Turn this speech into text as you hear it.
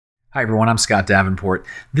Hi everyone, I'm Scott Davenport.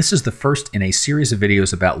 This is the first in a series of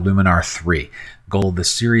videos about Luminar 3. The goal of this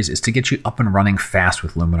series is to get you up and running fast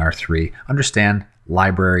with Luminar 3, understand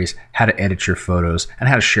libraries, how to edit your photos, and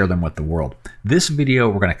how to share them with the world. This video,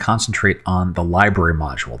 we're going to concentrate on the library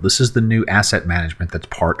module. This is the new asset management that's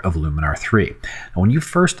part of Luminar 3. Now, when you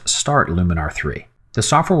first start Luminar 3, the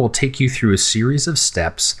software will take you through a series of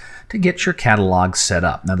steps to get your catalog set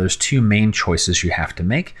up. Now, there's two main choices you have to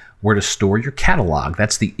make. Where to store your catalog.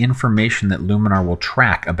 That's the information that Luminar will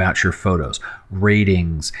track about your photos,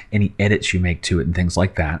 ratings, any edits you make to it, and things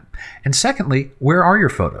like that. And secondly, where are your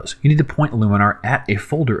photos? You need to point Luminar at a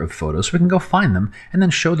folder of photos so we can go find them and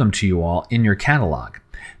then show them to you all in your catalog.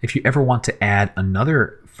 If you ever want to add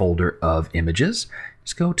another folder of images,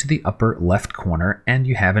 just go to the upper left corner and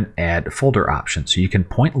you have an add folder option. So you can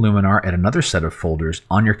point Luminar at another set of folders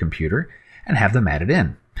on your computer and have them added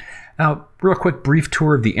in. Now, real quick brief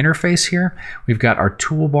tour of the interface here. We've got our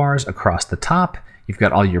toolbars across the top. You've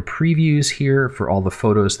got all your previews here for all the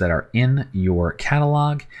photos that are in your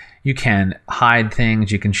catalog. You can hide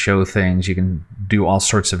things, you can show things, you can do all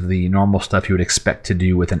sorts of the normal stuff you would expect to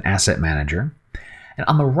do with an asset manager. And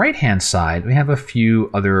on the right-hand side, we have a few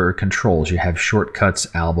other controls. You have shortcuts,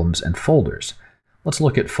 albums, and folders. Let's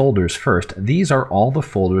look at folders first. These are all the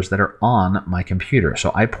folders that are on my computer.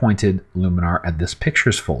 So I pointed Luminar at this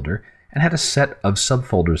pictures folder and had a set of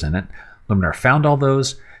subfolders in it. Luminar found all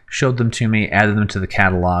those, showed them to me, added them to the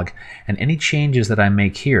catalog, and any changes that I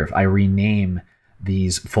make here, if I rename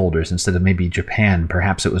these folders instead of maybe Japan,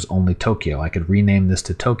 perhaps it was only Tokyo, I could rename this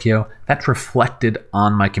to Tokyo. That's reflected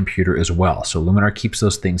on my computer as well. So Luminar keeps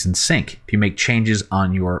those things in sync. If you make changes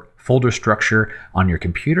on your folder structure on your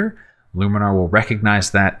computer, Luminar will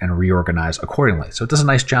recognize that and reorganize accordingly. So it does a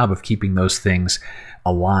nice job of keeping those things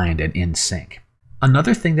aligned and in sync.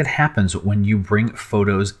 Another thing that happens when you bring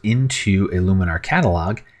photos into a Luminar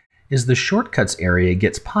catalog is the shortcuts area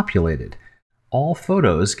gets populated. All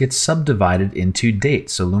photos get subdivided into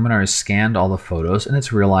dates. So Luminar has scanned all the photos and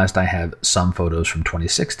it's realized I have some photos from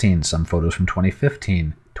 2016, some photos from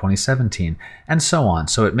 2015, 2017, and so on.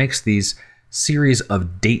 So it makes these series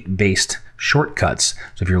of date-based shortcuts.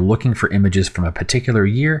 So if you're looking for images from a particular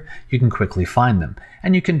year, you can quickly find them.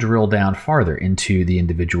 And you can drill down farther into the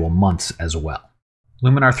individual months as well.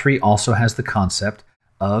 Luminar 3 also has the concept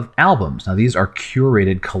of albums. Now these are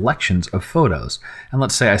curated collections of photos. And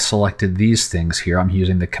let's say I selected these things here. I'm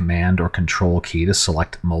using the Command or Control key to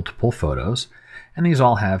select multiple photos. And these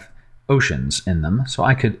all have oceans in them. So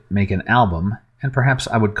I could make an album and perhaps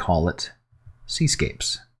I would call it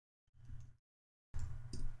Seascapes.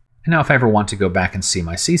 And now if I ever want to go back and see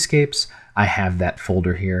my seascapes, I have that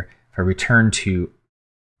folder here. If I return to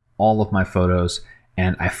all of my photos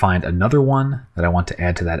and I find another one that I want to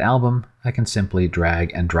add to that album, I can simply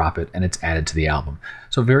drag and drop it and it's added to the album.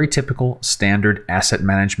 So very typical standard asset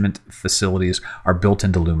management facilities are built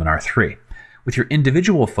into Luminar 3. With your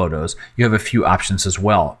individual photos, you have a few options as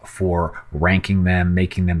well for ranking them,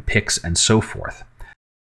 making them picks, and so forth.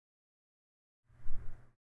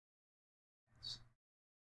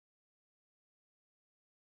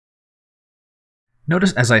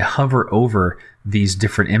 Notice as I hover over these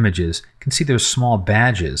different images, you can see there's small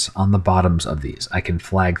badges on the bottoms of these. I can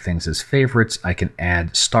flag things as favorites. I can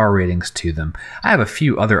add star ratings to them. I have a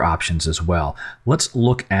few other options as well. Let's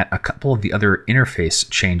look at a couple of the other interface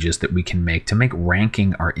changes that we can make to make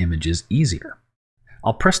ranking our images easier.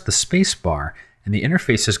 I'll press the space bar and the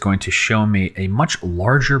interface is going to show me a much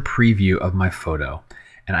larger preview of my photo.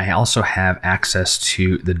 And I also have access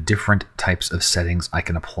to the different types of settings I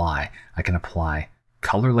can apply. I can apply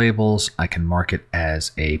color labels, I can mark it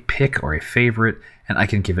as a pick or a favorite, and I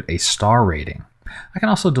can give it a star rating. I can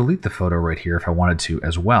also delete the photo right here if I wanted to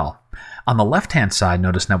as well. On the left-hand side,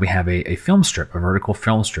 notice now we have a film strip, a vertical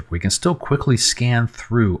film strip. We can still quickly scan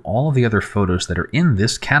through all of the other photos that are in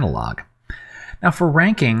this catalog. Now for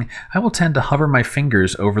ranking, I will tend to hover my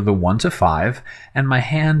fingers over the 1 to 5 and my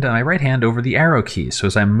right hand over the arrow keys. So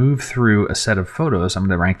as I move through a set of photos, I'm going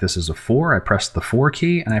to rank this as a 4. I press the 4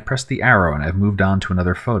 key and I press the arrow and I've moved on to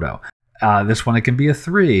another photo. This one, it can be a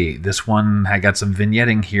 3. This one, I got some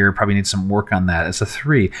vignetting here, probably need some work on that. It's a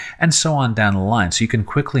 3, and so on down the line. So you can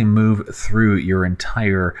quickly move through your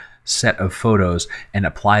entire set of photos and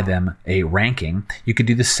apply them a ranking. You could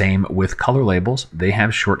do the same with color labels. They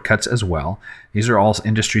have shortcuts as well. These are all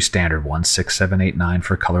industry standard ones, 6, 7, 8, 9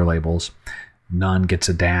 for color labels. None gets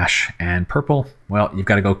a dash, and purple, well, you've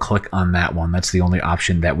got to go click on that one. That's the only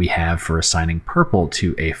option that we have for assigning purple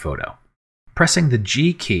to a photo. Pressing the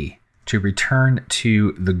G key to return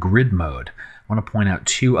to the grid mode, I want to point out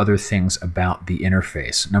two other things about the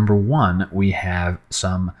interface. Number one, we have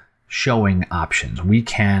some showing options. We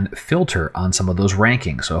can filter on some of those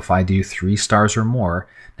rankings. So if I do 3 stars or more,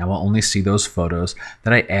 now I'll only see those photos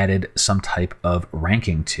that I added some type of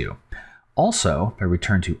ranking to. Also, if I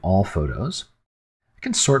return to all photos, I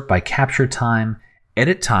can sort by capture time,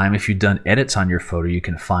 edit time. If you've done edits on your photo, you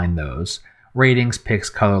can find those. Ratings, pics,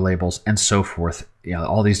 color labels, and so forth. You know,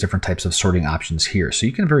 all these different types of sorting options here. So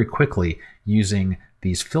you can very quickly, using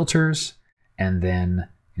these filters and then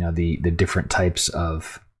the different types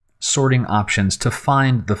of sorting options, to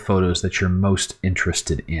find the photos that you're most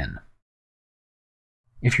interested in.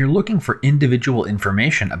 If you're looking for individual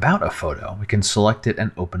information about a photo, we can select it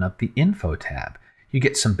and open up the Info tab. You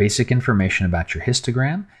get some basic information about your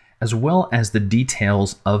histogram, as well as the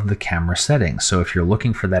details of the camera settings. So if you're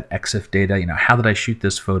looking for that EXIF data, how did I shoot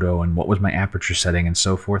this photo and what was my aperture setting and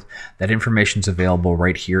so forth, that information is available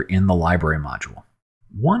right here in the library module.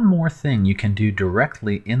 One more thing you can do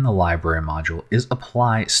directly in the library module is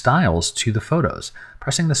apply styles to the photos.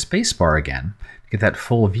 Pressing the spacebar again to get that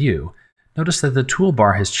full view, notice that the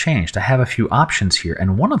toolbar has changed. I have a few options here,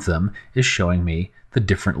 and one of them is showing me the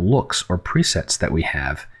different looks or presets that we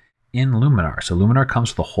have in Luminar. So Luminar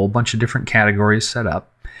comes with a whole bunch of different categories set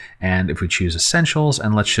up, and if we choose Essentials,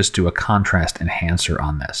 and let's just do a contrast enhancer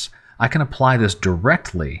on this, I can apply this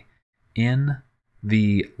directly in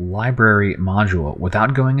the library module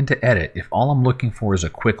without going into edit. If all I'm looking for is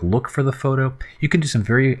a quick look for the photo, you can do some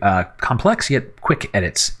very complex yet quick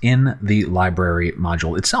edits in the library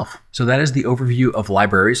module itself. So that is the overview of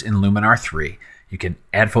libraries in Luminar 3. You can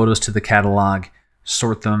add photos to the catalog,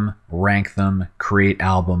 sort them, rank them, create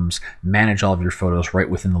albums, manage all of your photos right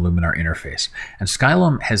within the Luminar interface. And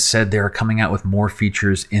Skylum has said they're coming out with more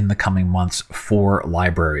features in the coming months for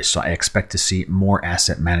libraries, so I expect to see more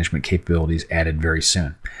asset management capabilities added very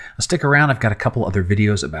soon. Now stick around, I've got a couple other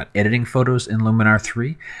videos about editing photos in Luminar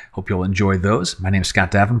 3. Hope you'll enjoy those. My name is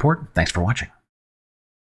Scott Davenport. Thanks for watching.